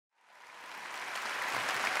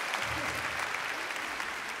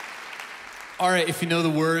All right, if you know the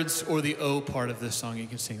words or the O part of this song, you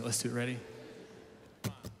can sing it. Let's do it. Ready?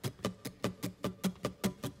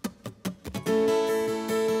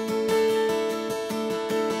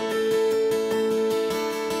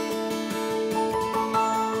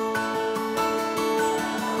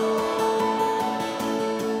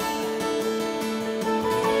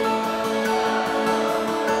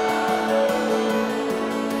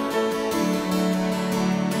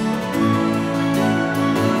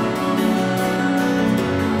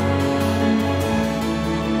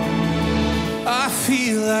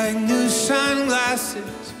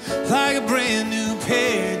 Like a brand new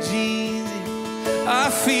pair of jeans. I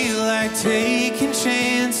feel like taking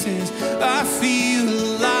chances. I feel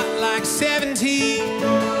a lot like 17.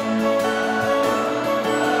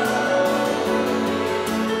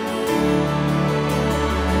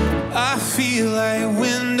 I feel like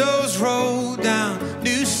windows roll down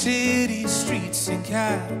new city streets and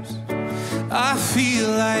cabs. I feel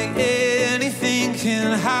like anything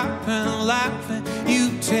can happen, laughing.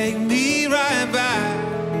 You take me right back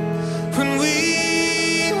when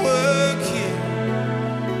we were kids.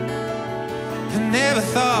 I never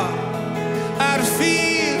thought I'd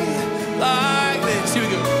feel like this. Here we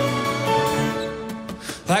go.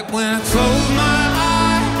 Like when I close my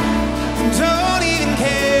eyes and don't even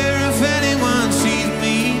care if anyone sees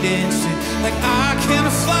me dancing. Like I can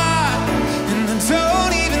fly and I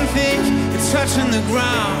don't even think it's touching the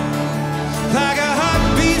ground. Like a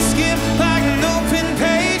heartbeat skip, like an open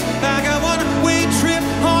page, like a one-way trip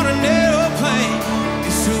on an airplane.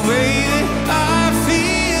 It's the way that I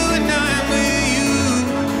feel when I'm with you.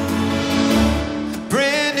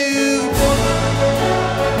 Brand new.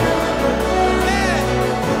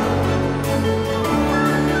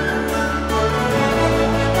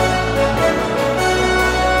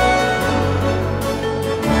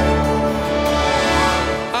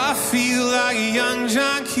 I feel like a young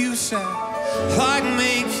John Cusack, like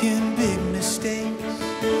making big mistakes.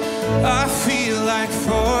 I feel like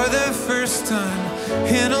for the first time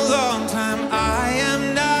in a long time I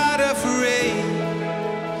am not afraid.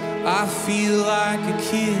 I feel like a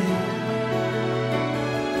kid.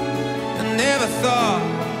 I never thought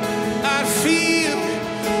I'd feel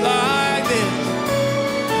like this.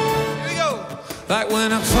 Here we go. Like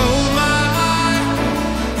when I close my eyes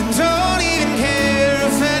and don't even care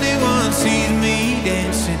if anyone sees me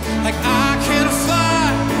dancing. Like I can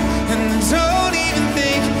fly and I don't even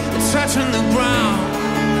think it's touching the ground.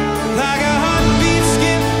 Like a heartbeat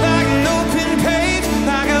skip, like an open page,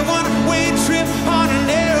 like a one-way trip on an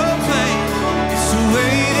airplane. It's the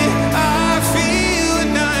way that I feel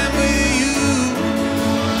when I'm with you.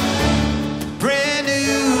 Brand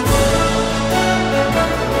new.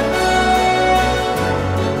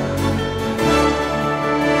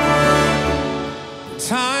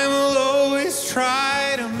 Time will always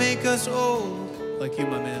try to make us old. Like you,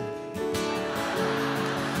 my man.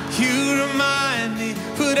 You remind me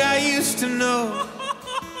what I used to know.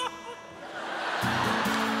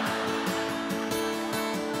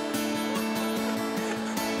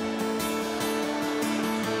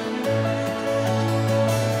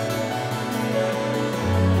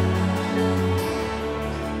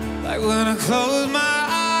 Like when I close my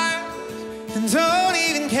eyes and don't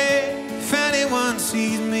even care if anyone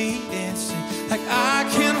sees me dancing. Like I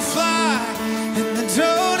can fly and I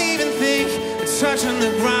don't even think it's touching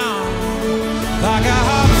the ground. Like a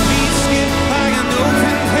heartbeat skip, like an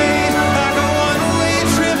open page, like a one-way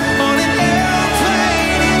trip on an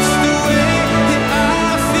airplane. It's the way that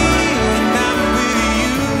I feel when I'm with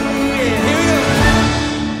you. Yeah, here we go.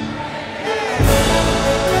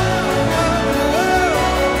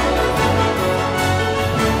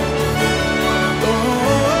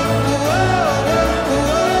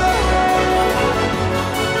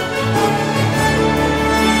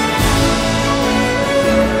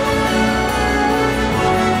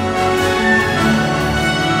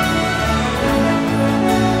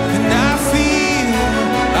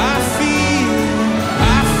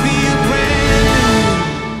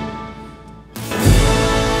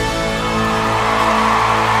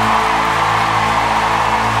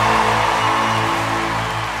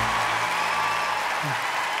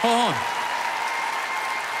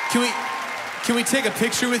 Can we take a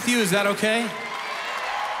picture with you? Is that okay?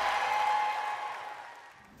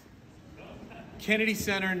 Kennedy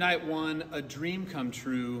Center, night 1, a dream come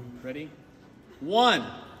true. Ready? 1,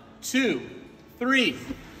 2, 3.